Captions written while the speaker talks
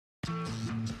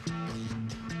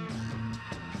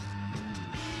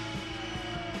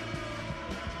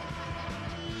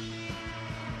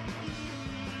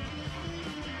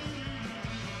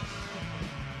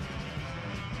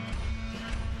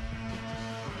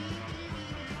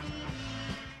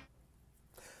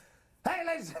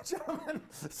ladies and gentlemen,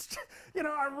 you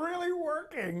know, I'm really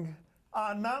working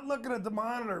on not looking at the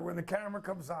monitor when the camera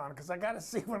comes on, because I got to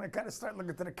see when I got to start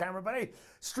looking to the camera. But hey,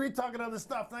 Street Talk and other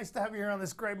stuff. Nice to have you here on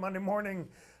this great Monday morning.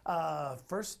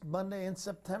 First Monday in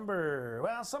September.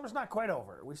 Well, summer's not quite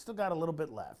over. We still got a little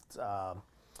bit left.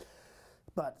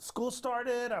 But school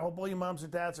started. I hope all you moms or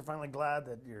dads are finally glad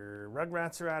that your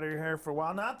Rugrats are out of your hair for a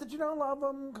while. Not that you don't love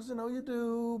them, because I know you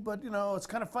do. But, you know, it's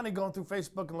kind of funny going through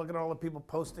Facebook and looking at all the people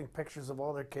posting pictures of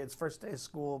all their kids, first day of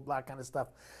school, that kind of stuff.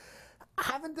 I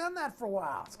haven't done that for a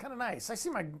while. It's kind of nice. I see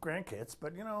my grandkids,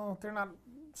 but, you know, they're not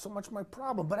so much my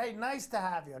problem. But, hey, nice to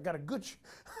have you. I got a good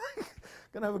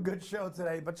gonna have a good show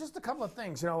today. But just a couple of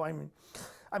things. You know, I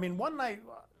mean, one night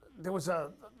there was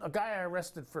a guy I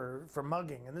arrested for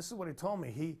mugging, and this is what he told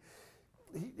me. He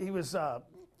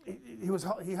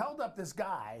held up this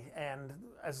guy, and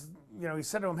as you know, he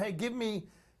said to him, "Hey, give me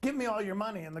all your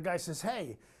money." And the guy says,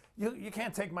 "Hey, you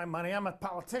can't take my money. I'm a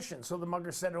politician." So the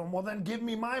mugger said to him, "Well, then give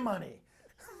me my money."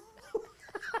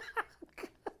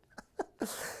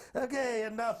 Okay,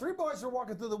 and three boys were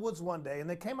walking through the woods one day, and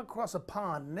they came across a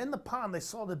pond, and in the pond they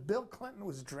saw that Bill Clinton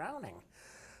was drowning.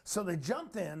 So they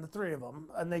jumped in, the three of them,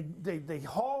 and they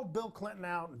hauled Bill Clinton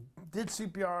out and did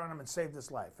CPR on him and saved his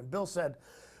life. And Bill said,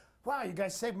 "Wow, you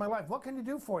guys saved my life. What can you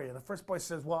do for you?" And the first boy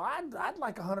says, "Well, I'd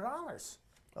like $100,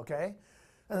 okay?"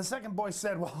 And the second boy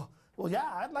said, well,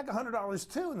 yeah, I'd like $100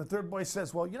 too." And the third boy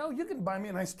says, "Well, you know, you can buy me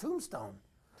a nice tombstone."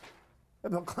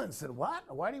 And Bill Clinton said,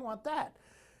 "What? Why do you want that?"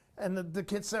 And the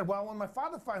kid said, "Well, when my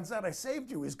father finds out I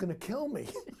saved you, he's going to kill me."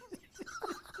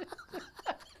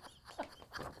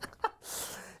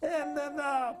 And then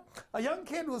a young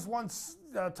kid was once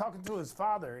talking to his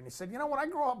father, and he said, "You know, when I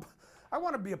grow up, I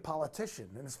want to be a politician."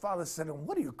 And his father said to him,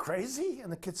 "What, are you crazy?"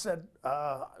 And the kid said,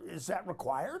 "Is that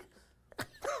required?"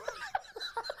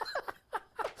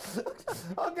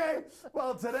 Okay,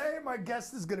 well, today my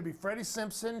guest is going to be Fredi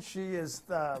Simpson. She is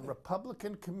the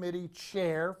Republican Committee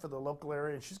Chair for the local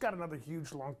area, and she's got another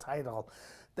huge, long title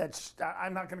that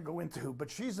I'm not going to go into, but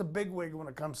she's a bigwig when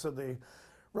it comes to the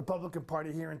Republican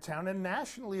Party here in town and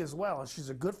nationally as well. And she's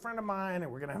a good friend of mine,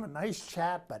 and we're going to have a nice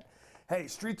chat. But, hey,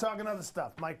 Street Talk and other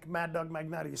stuff. Mike, Mad Dog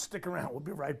Magnotti, you stick around. We'll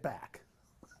be right back.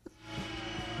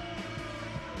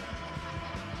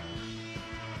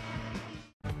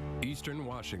 Eastern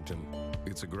Washington.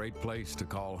 It's a great place to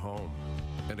call home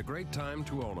and a great time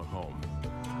to own a home.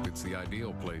 It's the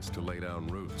ideal place to lay down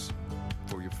roots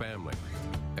for your family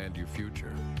and your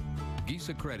future.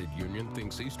 Gisa Credit Union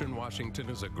thinks Eastern Washington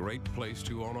is a great place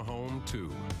to own a home,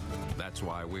 too. That's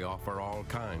why we offer all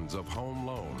kinds of home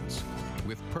loans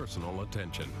with personal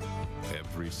attention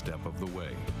every step of the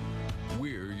way.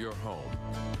 We're your home.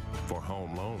 For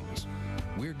home loans,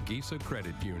 we're Gisa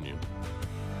Credit Union.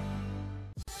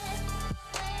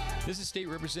 This is State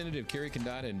Representative Kerry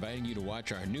Condata inviting you to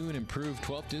watch our new and improved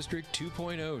 12th District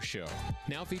 2.0 show.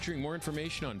 Now featuring more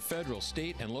information on federal,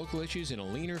 state, and local issues in a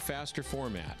leaner, faster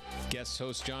format. Guest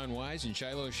hosts John Wise and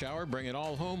Shiloh Shower bring it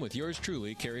all home with yours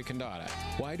truly, Kerry Condata.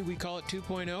 Why do we call it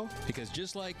 2.0? Because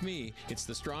just like me, it's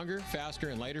the stronger, faster,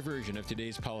 and lighter version of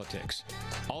today's politics.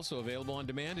 Also available on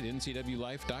demand at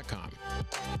ncwlife.com.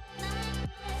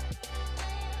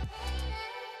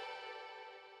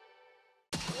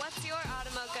 What's your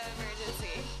Automocha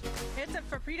emergency? It's a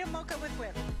Frapita mocha with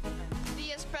whip.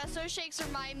 The espresso shakes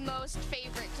are my most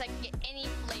favorite because I can get any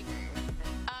flavor.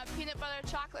 Peanut butter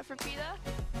chocolate Frapita.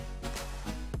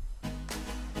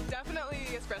 Definitely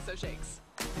the espresso shakes.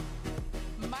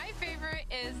 My favorite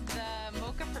is the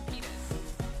mocha Frapitas.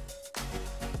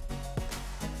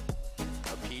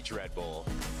 A peach Red Bull.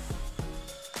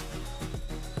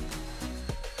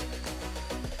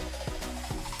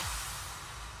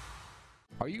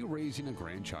 Are you raising a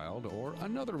grandchild or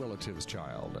another relative's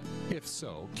child? If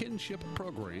so, kinship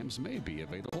programs may be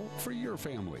available for your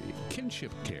family.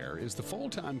 Kinship Care is the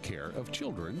full-time care of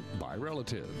children by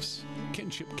relatives.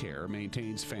 Kinship Care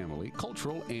maintains family,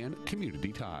 cultural, and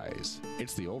community ties.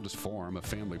 It's the oldest form of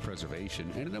family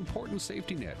preservation and an important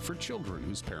safety net for children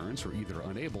whose parents are either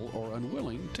unable or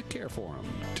unwilling to care for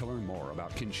them. To learn more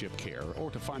about Kinship Care or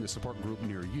to find a support group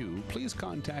near you, please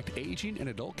contact Aging and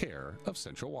Adult Care of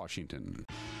Central Washington.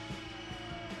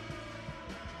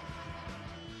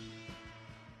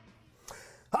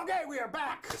 Okay, we are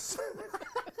back.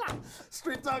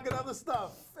 Street Talk and other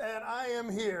stuff. And I am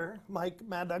here, Mike,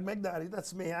 Mad Dog Magnotti,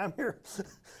 that's me. I'm here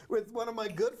with one of my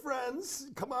good friends.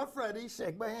 Come on, Fredi,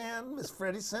 shake my hand. Miss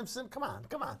Fredi Simpson. Come on,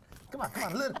 come on, come on, come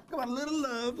on. Come on, little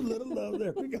love.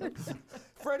 There we go.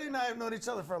 Fredi and I have known each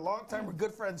other for a long time. We're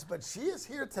good friends, but she is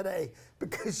here today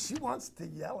because she wants to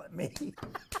yell at me.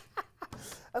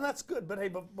 And that's good. But hey,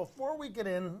 before we get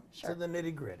into the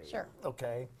nitty gritty,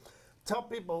 okay, tell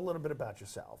people a little bit about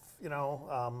yourself. You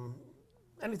know,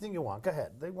 anything you want. Go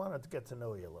ahead. They wanted to get to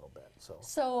know you a little bit.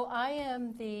 So I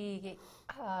am the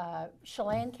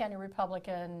Chelan County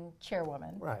Republican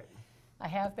chairwoman. Right. I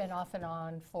have been off and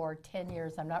on for 10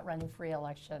 years. I'm not running for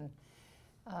re-election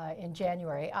in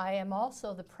January. I am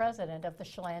also the president of the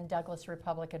Chelan Douglas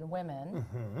Republican Women.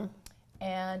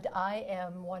 And I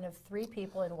am one of 3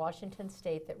 people in Washington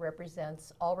State that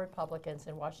represents all Republicans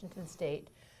in Washington State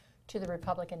to the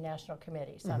Republican National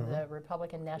Committee. So I'm the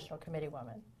Republican National Committee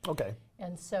woman. Okay.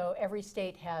 And so every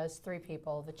state has 3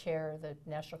 people, the chair, the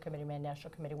National Committee man,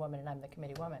 National Committee woman, and I'm the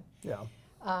committee woman. Yeah.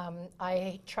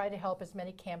 I try to help as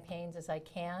many campaigns as I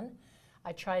can.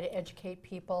 I try to educate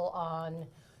people on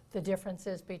the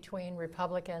differences between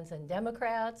Republicans and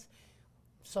Democrats,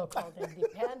 so-called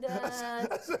independents,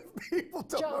 Some people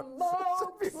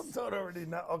don't already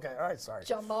know. Okay, all right, sorry.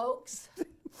 jamokes.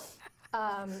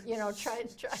 You know, try.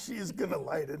 She's gonna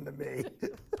light into me.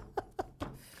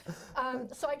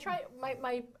 So I try.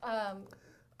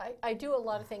 I do a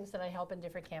lot of things that I help in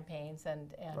different campaigns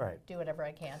and Right. do whatever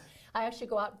I can. I actually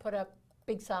go out and put up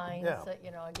big signs Yeah. that,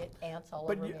 you know, I get ants all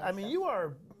But over you, me. I and mean,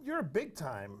 stuff. you're a big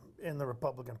time in the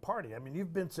Republican Party. I mean,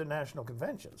 you've been to national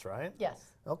conventions, right?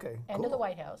 Yes. Okay. And cool. to the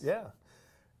White House. Yeah.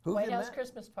 Who White have you House met?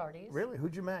 Christmas parties. Really?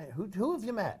 Who'd you met? Who have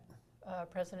you met?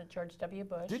 President George W.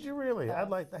 Bush. Did you really? I would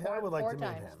like to meet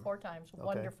him. 4 times.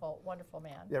 Wonderful, wonderful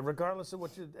man. Yeah, regardless of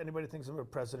what anybody thinks of a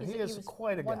president, he is was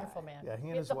quite a wonderful guy. man. Yeah, he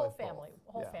and It's his the whole wife both. family,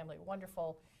 whole Yeah. family,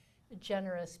 wonderful,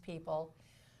 generous people,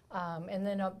 and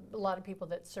then a lot of people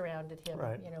that surrounded him,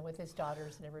 Right. you know, with his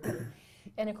daughters and everybody.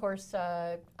 And of course,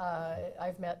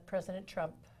 I've met President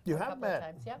Trump You a have couple met? of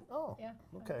times. Yeah. Oh, Yeah.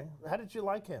 okay. How did you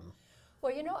like him?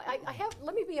 Well, you know, I have.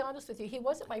 Let me be honest with you. He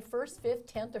wasn't my first, 5th,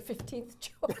 10th, or 15th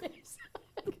choice.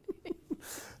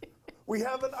 We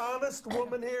have an honest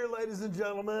woman here, ladies and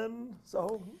gentlemen.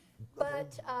 So,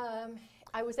 But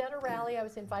I was at a rally. I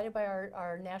was invited by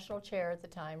our national chair at the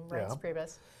time, Reince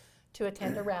Priebus, to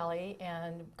attend a rally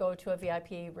and go to a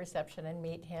VIP reception and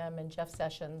meet him and Jeff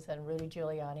Sessions and Rudy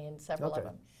Giuliani and several of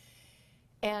them.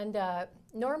 And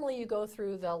normally you go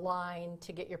through the line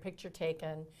to get your picture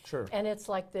taken. Sure. And it's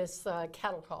like this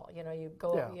cattle call. You know, you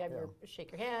go, Yeah, you have your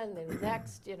shake your hand, then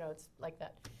next, you know, it's like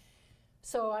that.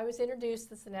 So I was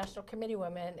introduced as the National Committee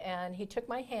woman, and he took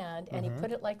my hand and he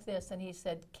put it like this, and he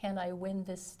said, "Can I win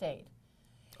this state?"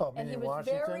 oh, And he meaning was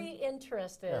Washington? very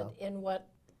interested in what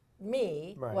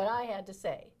Right. I had to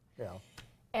say. Yeah.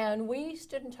 And we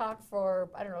stood and talked for,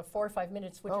 I don't know, 4 or 5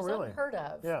 minutes, which Oh, is really? unheard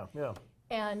of. Yeah, yeah.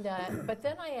 And but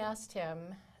then I asked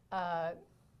him, I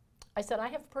said, "I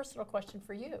have a personal question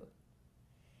for you."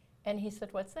 And he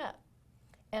said, "What's that?"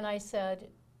 And I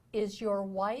said, "Is your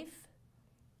wife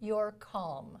your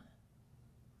calm?"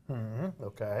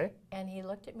 Okay. And he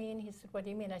looked at me and he said, "What do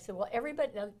you mean?" I said, "Well,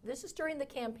 everybody, now this is during the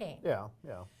campaign." Yeah,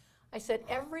 yeah. I said,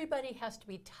 "Everybody has to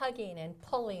be tugging and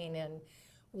pulling and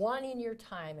wanting your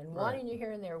time and wanting you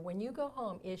here and there. When you go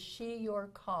home, is she your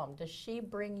calm? Does she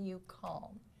bring you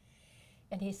calm?"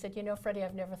 And he said, "You know, Freddie,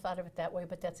 I've never thought of it that way,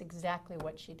 but that's exactly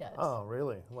what she does." Oh,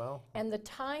 really? Well. And the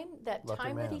time, that Lucky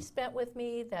time that he man. spent with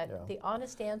me, that the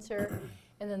honest answer,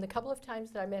 and then the couple of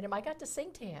times that I met him, I got to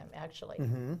sing to him, actually.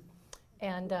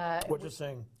 And What'd you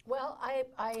sing? well,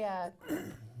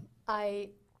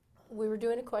 we were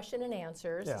doing a question and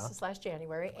answers. Yeah. This is last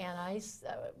January, and I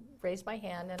raised my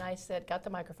hand and I said, got the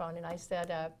microphone, and I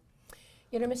said,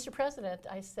 "You know, Mr. President,"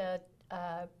 I said,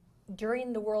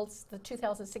 "during the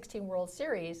 2016 World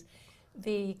Series,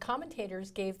 the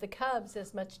commentators gave the Cubs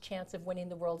as much chance of winning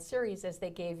the World Series as they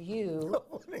gave you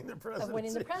Winning the presidency. of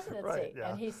winning the presidency." Right, yeah.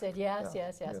 And he said, "Yes,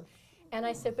 yes, yes." And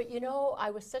I said, "But you know,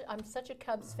 I'm such a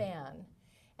Cubs fan."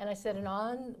 And I said,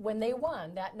 and when they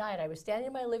won that night, I was standing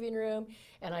in my living room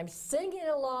and I'm singing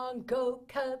along, "Go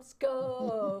Cubs,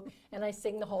 go." And I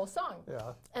sing the whole song.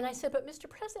 Yeah. And I said, "But Mr.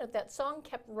 President, that song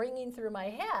kept ringing through my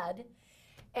head."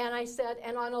 And I said,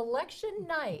 "And on election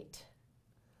night,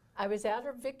 I was at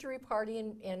a victory party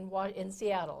in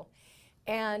Seattle,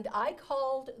 and I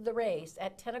called the race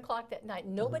at 10 o'clock that night.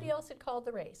 Nobody else had called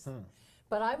the race.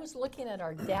 But I was looking at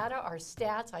our data, our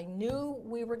stats. I knew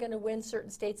we were going to win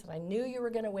certain states, and I knew you were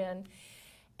going to win.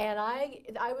 And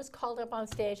I was called up on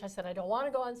stage. I said, "I don't want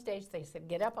to go on stage." They said,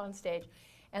 "Get up on stage."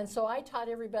 And so I taught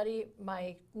everybody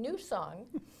my new song.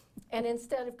 And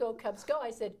instead of "Go Cubs, go,"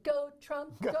 I said, "Go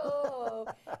Trump, go."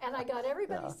 And I got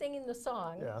everybody singing the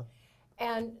song. Yeah.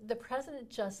 And the president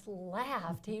just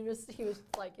laughed. He was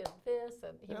like this,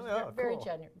 and he was very cool.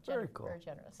 generous. Very cool. Very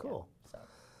generous. Cool. Yeah, so.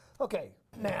 Okay,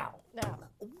 now.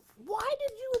 Why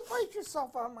did you invite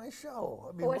yourself on my show?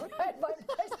 I mean, When I invite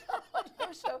myself on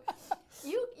your show,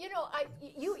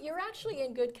 you you're actually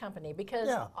in good company because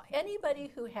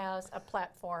anybody who has a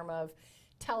platform of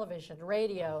television,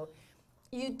 radio,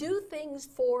 you do things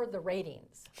for the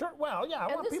ratings. Sure. Well, yeah, I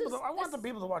want the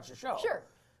people to watch the show. Sure.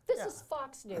 This is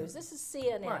Fox News. This is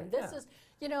CNN. Right, this is,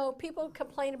 you know, people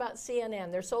complain about CNN.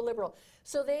 They're so liberal.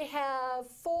 So they have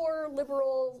 4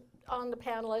 liberal on the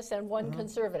panelists and 1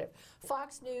 conservative.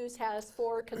 Fox News has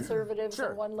 4 conservatives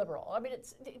and 1 liberal. I mean,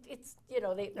 it's you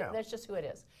know, that's just who it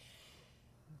is.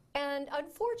 And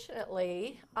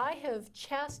unfortunately, I have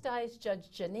chastised Judge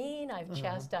Janine. I've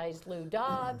chastised Lou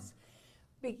Dobbs.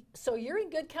 So you're in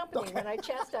good company when I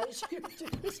chastise you.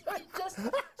 just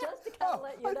to kind of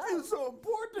let you know. I feel so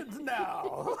important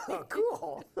now.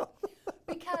 Cool.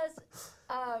 Because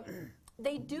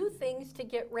they do things to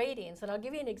get ratings. And I'll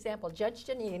give you an example. Judge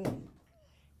Janine,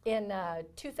 in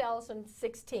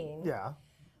 2016,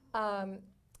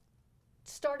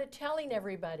 started telling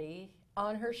everybody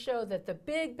on her show that the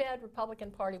big bad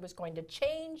Republican Party was going to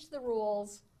change the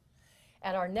rules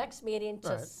at our next meeting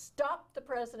to stop the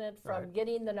president from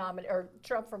getting the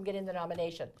Trump from getting the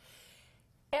nomination.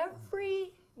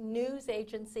 Every news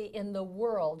agency in the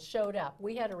world showed up.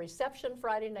 We had a reception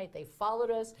Friday night. They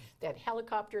followed us. They had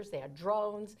helicopters. They had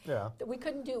drones. We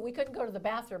couldn't go to the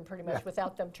bathroom pretty much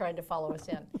without them trying to follow us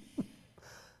in.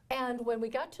 And when we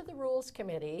got to the Rules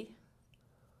Committee,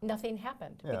 nothing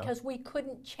happened because we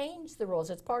couldn't change the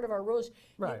rules. It's part of our rules.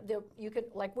 You could,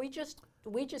 like, we just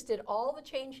did all the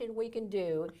changing we can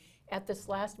do at this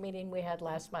last meeting we had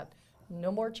last month.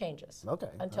 No more changes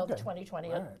until the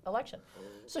 2020 election.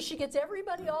 So she gets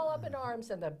everybody all up in arms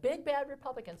and the big bad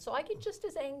Republicans. So I get just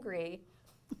as angry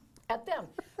at them.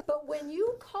 But when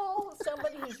you call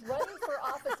somebody who's running for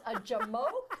office a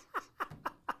jamoke,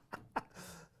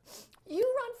 you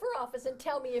run for office and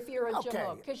tell me if you're a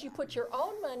jamoke, because you put your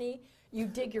own money, you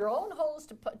dig your own holes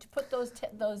to put those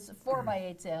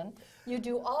 4x8s in. You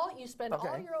spend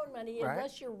all your own money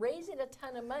unless you're raising a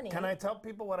ton of money. Can I tell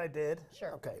people what I did?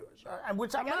 Sure. Okay.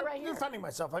 Which I'm not defending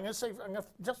myself. I'm going to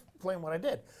just explain what I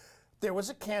did. There was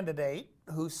a candidate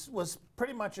who was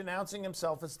pretty much announcing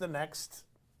himself as the next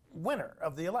winner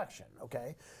of the election.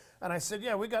 Okay. And I said,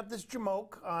 yeah, we got this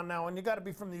jamoke on now, and you got to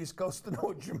be from the East Coast to know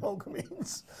what jamoke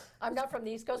means. I'm not from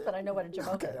the East Coast, but I know what a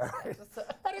jamoke is. All right.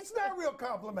 And it's not real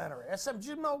complimentary. Some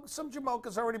jamoke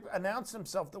has already announced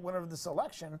himself the winner of this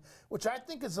election, which I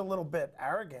think is a little bit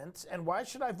arrogant. And why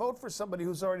should I vote for somebody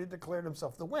who's already declared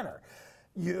himself the winner?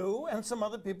 You and some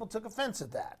other people took offense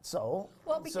at that.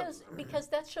 Because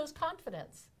that shows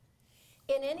confidence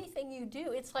in anything you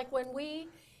do. It's like when we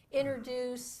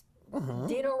introduce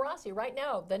Dino Rossi right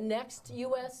now, the next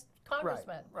U.S.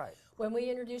 congressman. Right. When we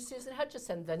introduce Susan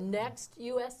Hutchinson, the next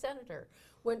U.S. senator.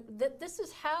 This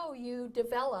is how you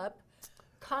develop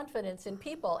confidence in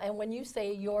people. And when you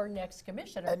say your next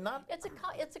commissioner, it's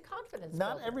a confidence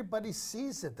Not builder. Everybody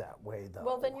sees it that way, though.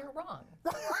 Well, then you're wrong.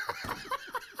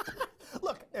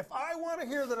 Look, if I want to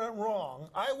hear that I'm wrong,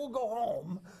 I will go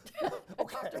home.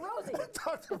 Talk to Rosie.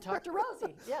 Talk to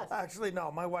Rosie, yes. Actually,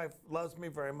 no, my wife loves me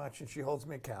very much and she holds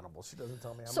me accountable. She doesn't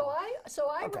tell me I'm wrong. So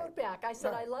I wrote back. I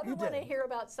said, I love it when I hear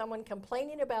about someone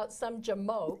complaining about some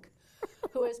jamoke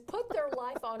who has put their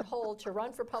life on hold to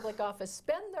run for public office,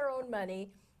 spend their own money,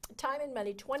 time and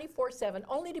money 24/7,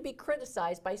 only to be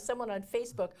criticized by someone on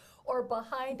Facebook or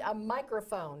behind a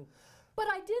microphone. But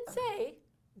I did say,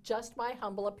 just my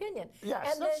humble opinion.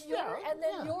 Yes, and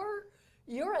then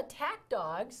your attack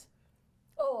dogs.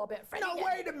 Oh, I'll bet Fredi. No,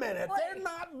 wait a minute. They're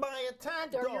not my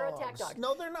attack dogs. They're your attack dogs.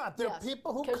 No, they're not. They're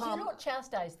people who come. Because you don't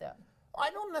chastise them.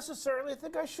 I don't necessarily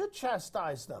think I should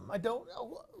chastise them. I don't.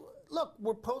 Look,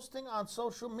 we're posting on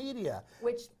social media.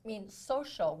 Which means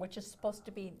social, which is supposed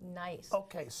to be nice.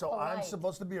 Okay, so polite. I'm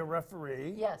supposed to be a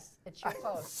referee? Yes, it's your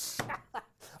post.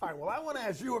 All right, well, I want to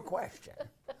ask you a question.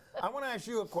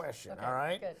 Okay, all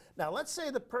right? Good. Now, let's say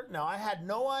now, I had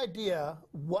no idea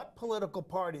what political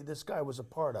party this guy was a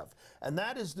part of, and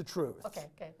that is the truth.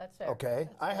 Okay, that's fair. Okay?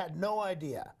 I had no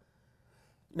idea.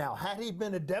 Now, had he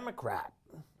been a Democrat,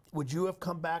 would you have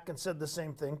come back and said the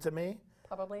same thing to me?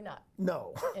 Probably not.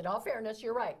 No. In all fairness,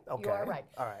 you're right. Okay. You are right.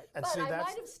 All right. And but I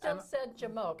might have still said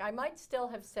jamoke. I might still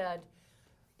have said,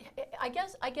 I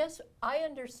guess I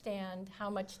understand how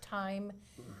much time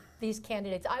these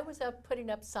candidates, I was up putting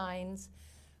up signs,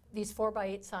 these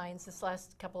 4x8 signs this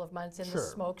last couple of months in the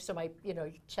smoke, so my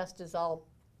chest is all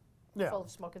full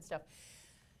of smoke and stuff.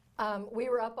 We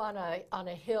were up on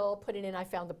a hill putting in, I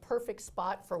found the perfect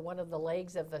spot for one of the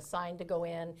legs of the sign to go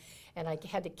in, and I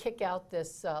had to kick out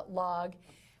this log.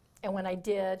 And when I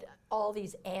did, all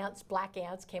these ants, black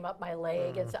ants, came up my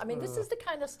leg. And so, I mean, this is the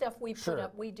kind of stuff we put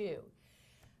up, we do.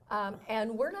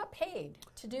 And we're not paid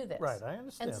to do this. Right, I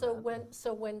understand. And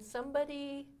so when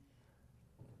somebody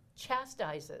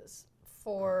chastises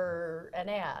for an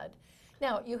ad.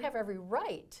 Now, you have every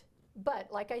right,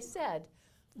 but like I said,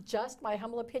 just my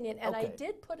humble opinion, and I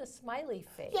did put a smiley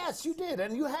face. Yes, you did,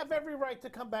 and you have every right to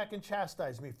come back and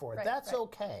chastise me for it. Right, That's right,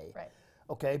 okay. right.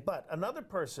 Okay, but another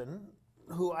person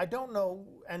who I don't know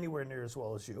anywhere near as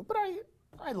well as you, but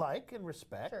I like and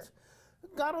respect,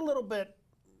 got a little bit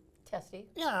testy.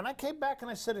 Yeah, and I came back and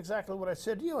I said exactly what I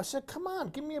said to you. I said, come on,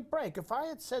 give me a break. If I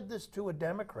had said this to a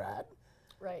Democrat,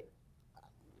 right.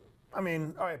 I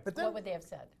mean, all right, but then what would they have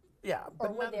said? Yeah, Or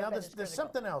but now there's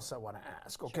something else I want to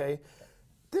ask, okay? Sure.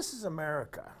 This is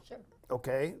America,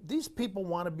 okay? These people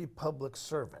want to be public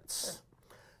servants.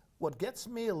 What gets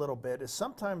me a little bit is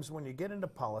sometimes when you get into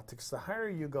politics, the higher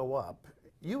you go up,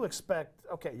 you expect,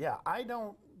 okay, yeah, I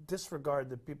don't disregard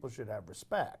that people should have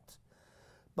respect,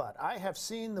 but I have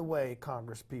seen the way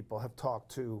Congress people have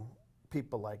talked to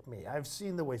people like me. I've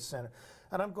seen the way Senate,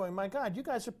 and I'm going, my God, you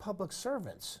guys are public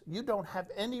servants. You don't have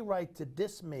any right to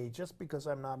diss me just because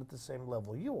I'm not at the same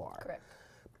level you are. Correct.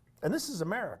 And this is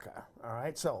America, all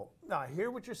right? So now I hear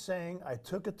what you're saying. I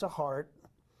took it to heart,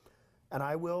 and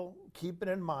I will keep it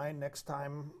in mind next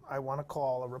time I want to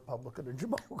call a Republican a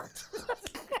jamoke.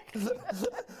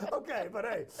 Okay, but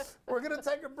hey, we're going to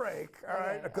take a break, all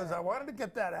right? Because I wanted to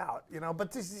get that out, you know.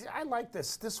 But I like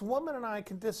this. This woman and I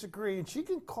can disagree, and she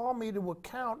can call me to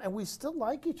account, and we still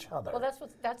like each other. Well,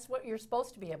 that's what you're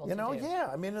supposed to be able to do. You know, yeah.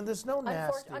 I mean, and there's no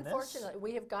nastiness. Unfortunately,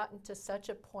 we have gotten to such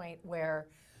a point where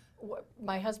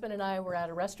my husband and I were at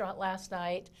a restaurant last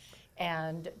night,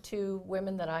 and two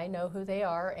women that I know who they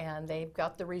are, and they've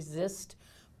got the resist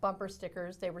bumper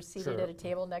stickers. They were seated at a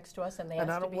table next to us, and they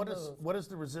asked to be moved. What does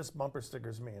the resist bumper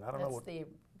stickers mean? I don't know what. The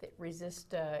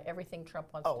resist everything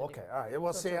Trump wants to do. Oh, okay, all right.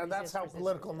 Well, see, that's how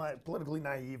politically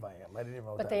naive I am. I didn't even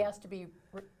know that. But they asked to be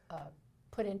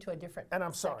put into a different. And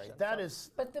I'm sorry. Section, that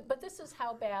is. But this is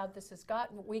how bad this has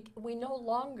gotten. We no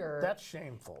longer. That's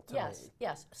shameful to me.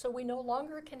 Yes. So we no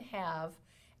longer can have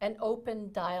an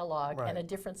open dialogue and a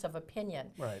difference of opinion.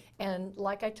 Right. And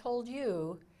like I told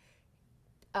you.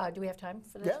 Do we have time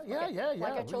for this? Yeah.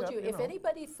 Like I told you, if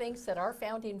anybody thinks that our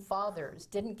founding fathers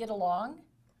didn't get along,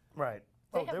 right?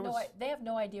 They have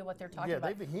no idea what they're talking about.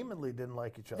 Yeah, they vehemently didn't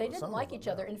like each other. They didn't like each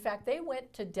other. In fact, they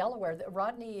went to Delaware.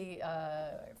 Rodney,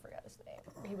 I forgot his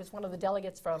name. He was one of the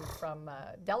delegates from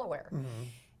Delaware,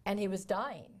 and he was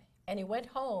dying, and he went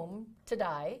home to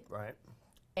die. Right.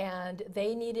 And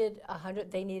they needed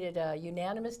a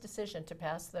unanimous decision to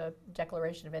pass the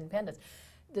Declaration of Independence.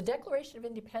 The Declaration of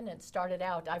Independence started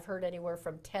out, I've heard anywhere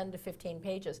from 10 to 15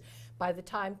 pages. By the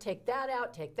time, take that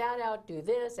out, do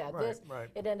this, add this,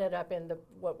 it ended up in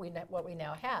what we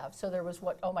now have. So there was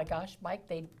oh my gosh, Mike,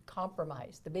 they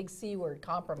compromised, the big C word,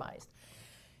 compromised.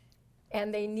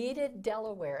 And they needed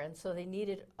Delaware, and so they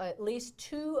needed at least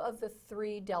 2 of the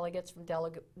 3 delegates from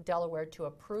Delaware to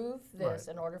approve this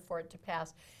in order for it to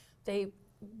pass. They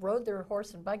rode their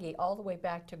horse and buggy all the way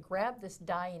back to grab this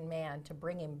dying man to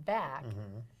bring him back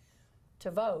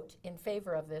to vote in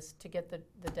favor of this to get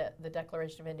the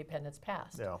Declaration of Independence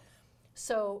passed. Yeah.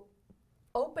 So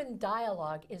open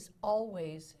dialogue is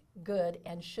always good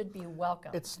and should be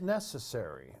welcome. It's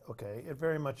necessary, okay? It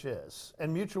very much is.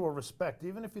 And mutual respect,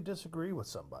 even if you disagree with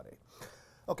somebody.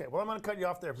 Okay, well, I'm going to cut you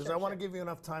off there because I want to give you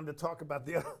enough time to talk about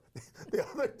the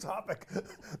other topic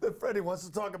that Fredi wants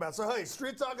to talk about. So, hey,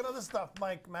 street talk and other stuff.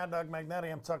 Mike, Mad Dog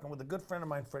Magnetti. I'm talking with a good friend of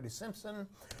mine, Fredi Simpson.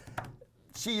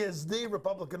 She is the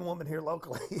Republican woman here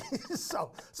locally.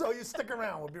 so you stick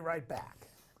around. We'll be right back.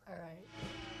 All right.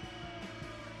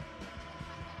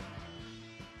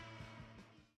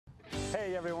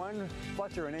 Hey, everyone.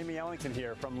 Fletcher and Amy Ellington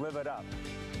here from Live It Up.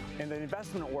 In the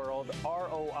investment world,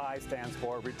 ROI stands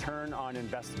for Return on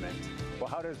Investment. Well,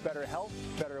 how does better health,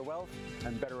 better wealth,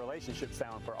 and better relationships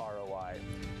sound for ROI?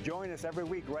 Join us every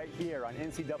week right here on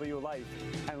NCW Life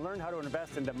and learn how to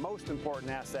invest in the most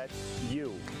important asset,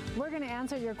 you. We're going to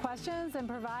answer your questions and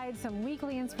provide some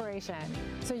weekly inspiration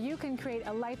so you can create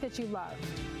a life that you love.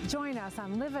 Join us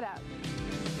on Live It Up.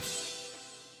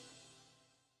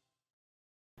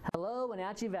 Hello,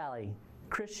 Wenatchee Valley.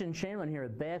 Christian Chamberlain here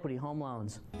with Bay Equity Home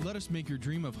Loans. Let us make your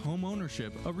dream of home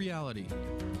ownership a reality.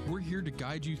 We're here to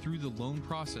guide you through the loan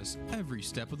process every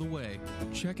step of the way.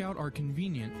 Check out our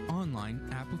convenient online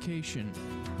application.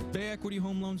 Bay Equity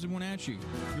Home Loans in Wenatchee,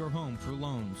 your home for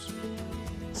loans.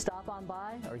 Stop on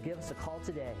by or give us a call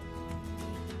today.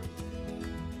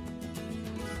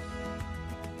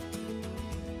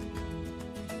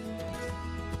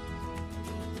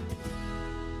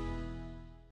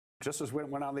 Just as we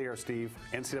went on the air, Steve,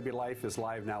 NCW Life is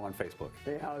live now on Facebook.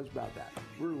 Hey, how's about that?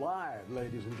 We're live,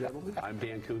 ladies and gentlemen. I'm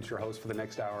Dan Koontz, your host for the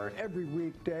next hour. Every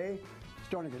weekday,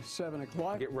 starting at 7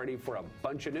 o'clock. Get ready for a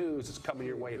bunch of news that's coming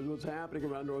your way. What's happening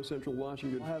around North Central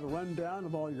Washington. We'll have a rundown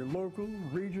of all your local,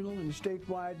 regional, and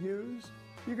statewide news.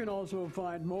 You can also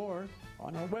find more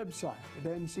on our website at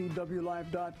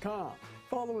ncwlife.com.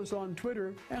 Follow us on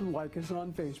Twitter and like us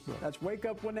on Facebook. That's Wake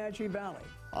Up Wenatchee Valley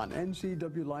on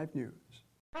NCW Life News.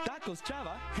 Tacos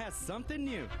Chava has something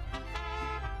new.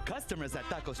 Customers at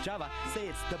Tacos Chava say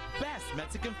it's the best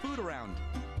Mexican food around.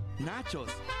 Nachos,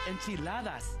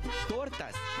 enchiladas,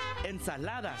 tortas,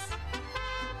 ensaladas,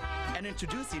 and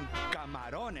introducing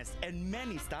camarones in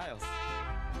many styles.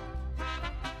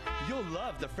 You'll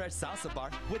love the fresh salsa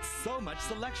bar with so much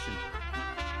selection.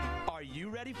 Are you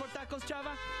ready for Tacos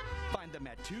Chava? Find them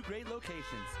at 2 great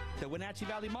locations, the Wenatchee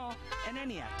Valley Mall and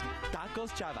ENIAC. Tacos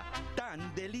Chava,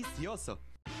 tan delicioso.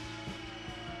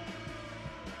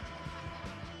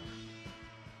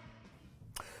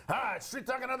 All right, Street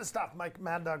Talk and other stuff.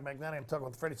 Mad Dog Magnani, I'm talking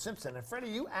with Fredi Simpson. And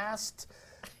Fredi, you asked...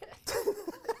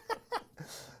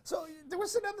 So there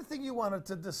was another thing you wanted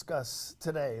to discuss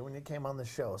today when you came on the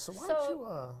show. So why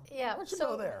don't you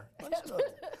go there?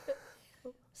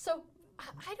 So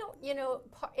I don't,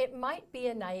 it might be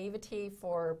a naivety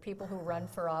for people who run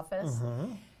for office.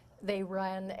 Mm-hmm. They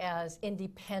run as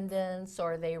independents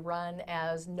or they run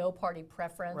as no party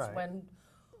preference when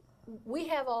we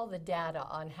have all the data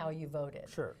on how you voted.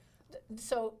 Sure.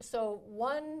 So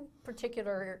one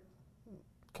particular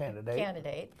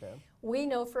candidate we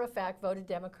know for a fact voted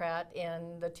Democrat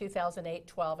in the 2008,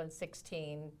 12, and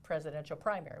 16 presidential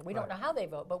primary. We don't know how they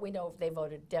vote, but we know they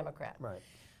voted Democrat. Right.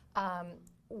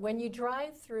 When you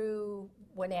drive through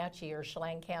Wenatchee or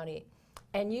Chelan County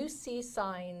and you see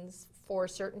signs for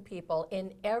certain people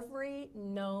in every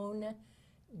known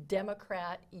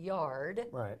Democrat yard,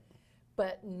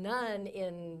 but none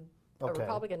in a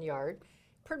Republican yard,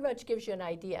 pretty much gives you an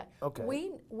idea.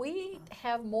 We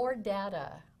have more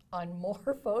data on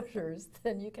more voters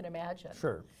than you can imagine.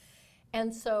 Sure.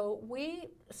 And so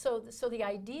so the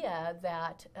idea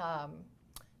that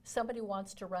somebody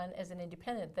wants to run as an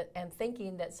independent and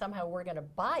thinking that somehow we're going to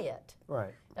buy it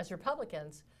as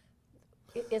Republicans,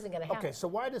 it isn't going to happen. Okay, so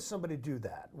why does somebody do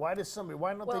that? Why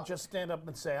don't they just stand up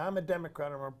and say, I'm a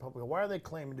Democrat or a Republican? Why are they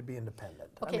claiming to be independent?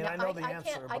 Okay, I mean, I know the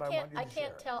answer, but I want you to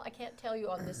share. I can't tell you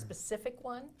on this specific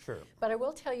one. Sure. But I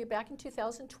will tell you, back in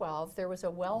 2012, there was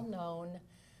a well-known,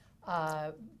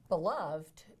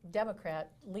 beloved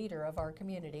Democrat leader of our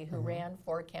community who ran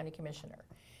for county commissioner.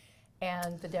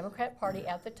 And the Democrat Party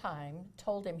at the time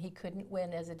told him he couldn't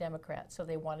win as a Democrat, so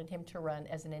they wanted him to run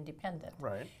as an independent.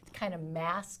 Right. It kind of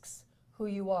masks who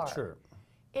you are. Sure.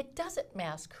 It doesn't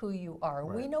mask who you are.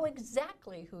 We know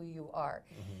exactly who you are.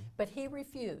 But he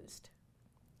refused.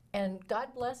 And God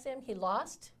bless him, he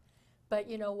lost. But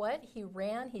you know what? He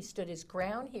ran, he stood his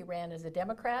ground, he ran as a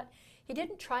Democrat. He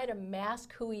didn't try to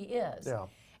mask who he is. Yeah.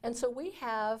 And so we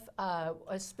have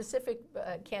a specific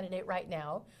candidate right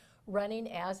now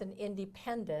running as an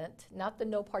independent, not the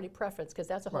no party preference, because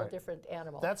that's a whole different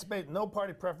animal. That's no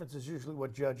party preference is usually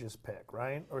what judges pick,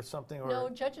 right? Or something? Or no,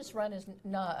 judges run as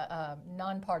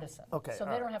nonpartisan. Okay. So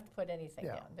they don't have to put anything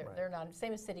Yeah, down. They're non,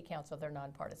 same as city council, they're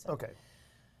nonpartisan. Okay.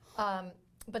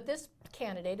 But this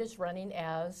candidate is running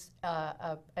as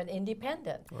an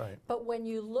independent. Right. But when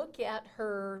you look at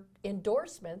her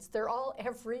endorsements, they're all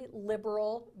every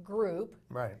liberal group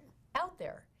out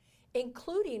there,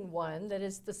 including one that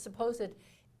is the supposed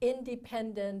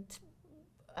independent.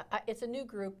 It's a new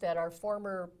group that our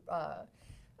former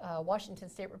Washington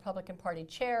State Republican Party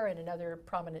chair and another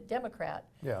prominent Democrat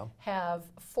have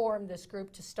formed this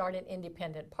group to start an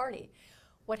independent party.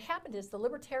 What happened is the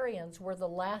Libertarians were the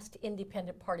last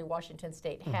independent party Washington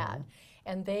State had.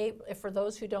 And they, for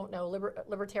those who don't know,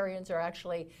 Libertarians are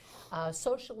actually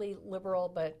socially liberal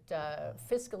but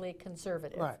fiscally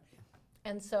conservative. Right.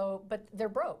 And so, but they're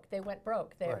broke. They went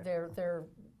broke. They're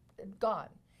gone.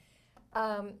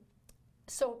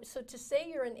 So to say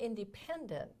you're an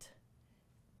independent,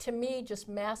 to me, just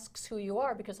masks who you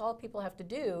are, because all people have to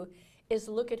do is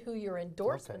look at who your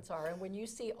endorsements are. And when you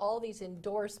see all these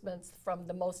endorsements from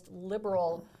the most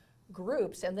liberal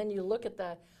groups, and then you look at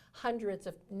the hundreds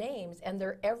of names, and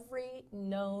they're every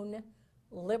known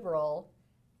liberal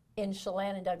in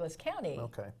Chelan and Douglas County.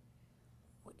 Okay.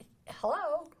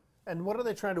 Hello? And what are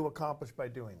they trying to accomplish by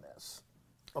doing this?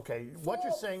 Okay, what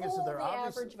you're saying is that they're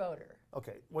obviously average voter.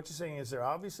 Okay, what you're saying is they're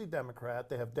obviously Democrat.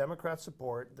 They have Democrat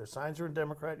support. Their signs are in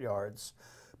Democrat yards,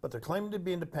 but they're claiming to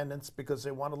be independents because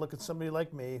they want to look at somebody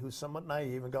like me who's somewhat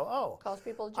naive and go, oh,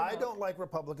 I don't like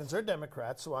Republicans or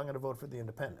Democrats, so I'm going to vote for the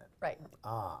independent. Right.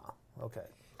 Ah, okay.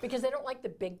 because they don't like the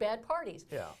big bad parties.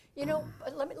 Yeah. You know,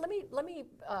 let me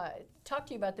talk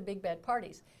to you about the big bad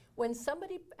parties. When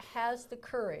somebody has the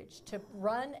courage to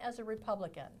run as a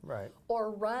Republican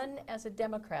or run as a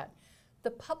Democrat,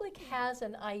 the public has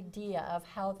an idea of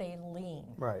how they lean.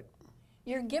 Right.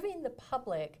 You're giving the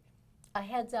public a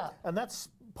heads up. And that's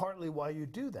partly why you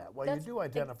do that, why you do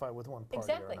identify with one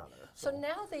party or another. So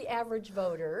now the average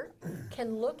voter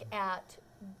can look at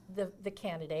the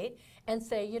candidate and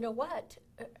say, you know what,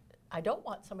 I don't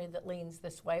want somebody that leans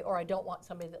this way, or I don't want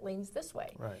somebody that leans this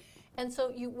way. Right. And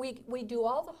so we do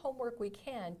all the homework we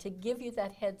can to give you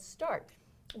that head start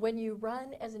when you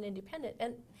run as an independent.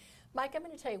 And Mike, I'm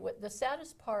going to tell you what the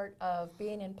saddest part of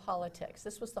being in politics,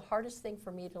 this was the hardest thing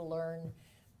for me to learn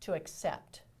to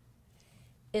accept,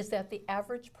 is that the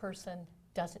average person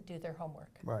doesn't do their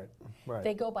homework. Right, right.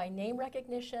 They go by name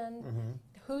recognition,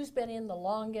 who's been in the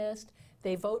longest.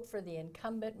 They vote for the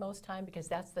incumbent most time because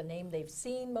that's the name they've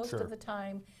seen most of the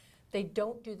time. They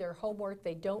don't do their homework.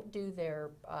 They don't do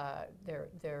their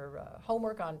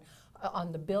homework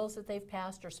on the bills that they've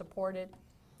passed or supported.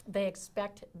 They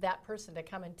expect that person to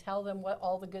come and tell them what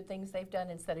all the good things they've done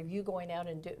instead of you going out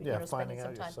and spending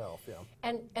some time. Yourself,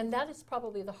 And that is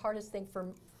probably the hardest thing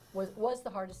was the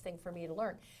hardest thing for me to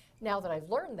learn. Now that I've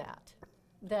learned that,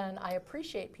 then I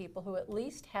appreciate people who at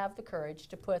least have the courage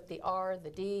to put the R,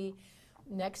 the D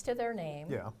next to their name,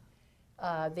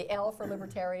 the L for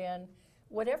libertarian,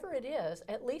 whatever it is.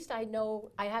 At least I know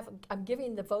I'm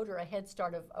giving the voter a head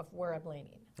start of where I'm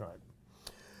leaning. Right.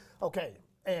 Okay,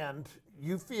 and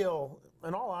you feel,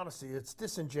 in all honesty, it's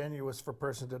disingenuous for a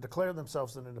person to declare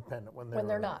themselves an independent when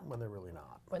they're not. When they're really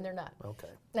not. When they're not. Okay.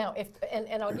 Now,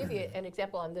 and I'll give you an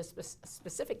example on this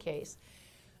specific case.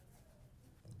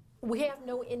 We have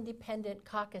no independent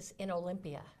caucus in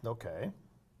Olympia. Okay.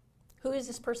 Who is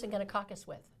this person going to caucus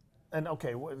with? And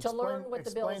okay, learn what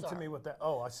the bills are. Explain to me what that.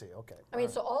 Oh, I see. Okay. I mean,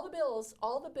 so all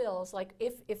the bills, like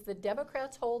if the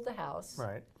Democrats hold the House,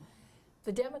 right,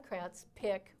 the Democrats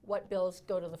pick what bills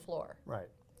go to the floor. Right.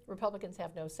 Republicans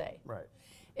have no say. Right.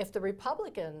 If the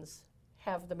Republicans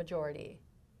have the majority,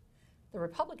 the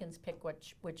Republicans pick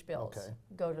which bills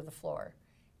go to the floor,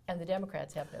 and the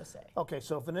Democrats have no say. Okay,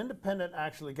 so if an independent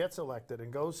actually gets elected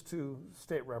and goes to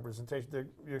state representation,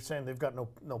 you're saying they've got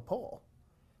no pull.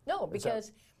 No,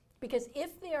 because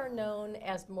if they are known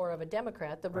as more of a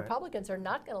Democrat, the Republicans are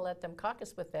not going to let them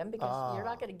caucus with them because you're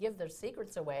not going to give their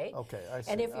secrets away. Okay, I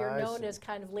see. And if you're known as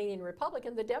kind of leaning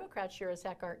Republican, the Democrats sure as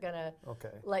heck aren't going to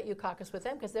let you caucus with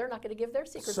them because they're not going to give their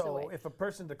secrets away. So if a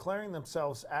person declaring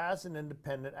themselves as an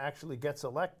independent actually gets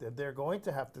elected, they're going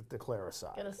to have to declare a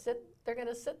side. They're going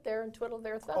to sit there and twiddle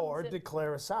their thumbs. Or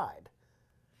declare a side.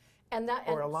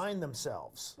 Or align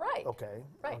themselves. Right. Okay.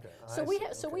 Right. Okay.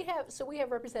 So we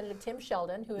have Representative Tim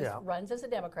Sheldon, who runs as a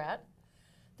Democrat.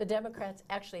 The Democrats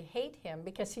actually hate him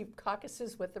because he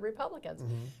caucuses with the Republicans.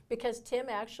 Because Tim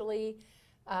actually,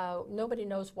 nobody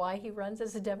knows why he runs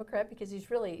as a Democrat because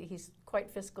he's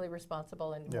quite fiscally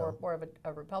responsible and more of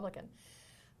a Republican.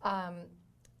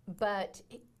 But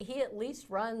he at least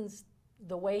runs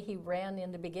the way he ran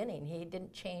in the beginning. He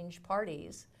didn't change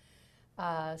parties.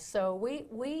 So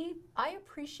I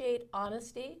appreciate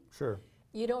honesty. Sure.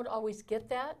 You don't always get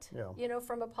that,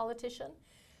 from a politician.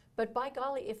 But by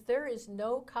golly, if there is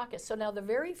no caucus, so now the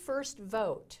very first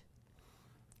vote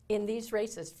in these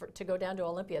races to go down to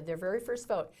Olympia, their very first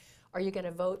vote, are you going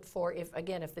to vote for, if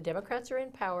the Democrats are in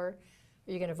power,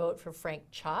 are you going to vote for Frank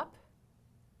Chopp?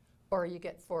 Or are you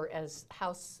as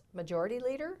House Majority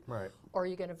Leader? Right. Or are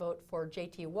you going to vote for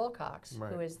J.T. Wilcox,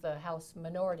 who is the House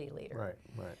Minority Leader?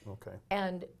 Right, okay.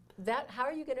 And how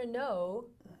are you going to know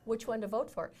which one to vote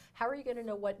for? How are you going to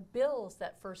know what bills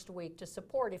that first week to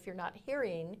support if you're not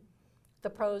hearing the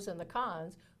pros and the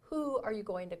cons? Who are you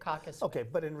going to caucus with? Okay,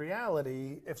 but in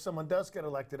reality, if someone does get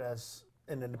elected as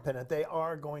an independent, they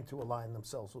are going to align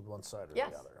themselves with one side or the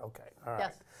other. Okay, all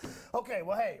right. Yes. Okay,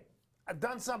 well, hey, I've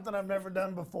done something I've never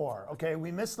done before. Okay,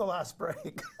 we missed the last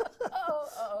break.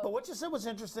 But what you said was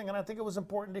interesting, and I think it was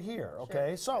important to hear.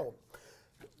 Okay, so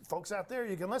folks out there,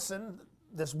 you can listen.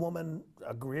 This woman,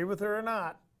 agree with her or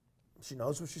not, she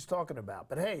knows what she's talking about.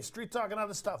 But hey, Street Talk and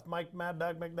other stuff. Mike, Mad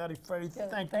Dog, McNutty, Freddie,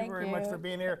 thank you very much for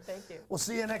being here. Thank you. We'll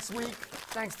see you next week.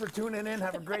 Thanks for tuning in.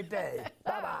 Have a great day.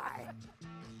 Bye-bye.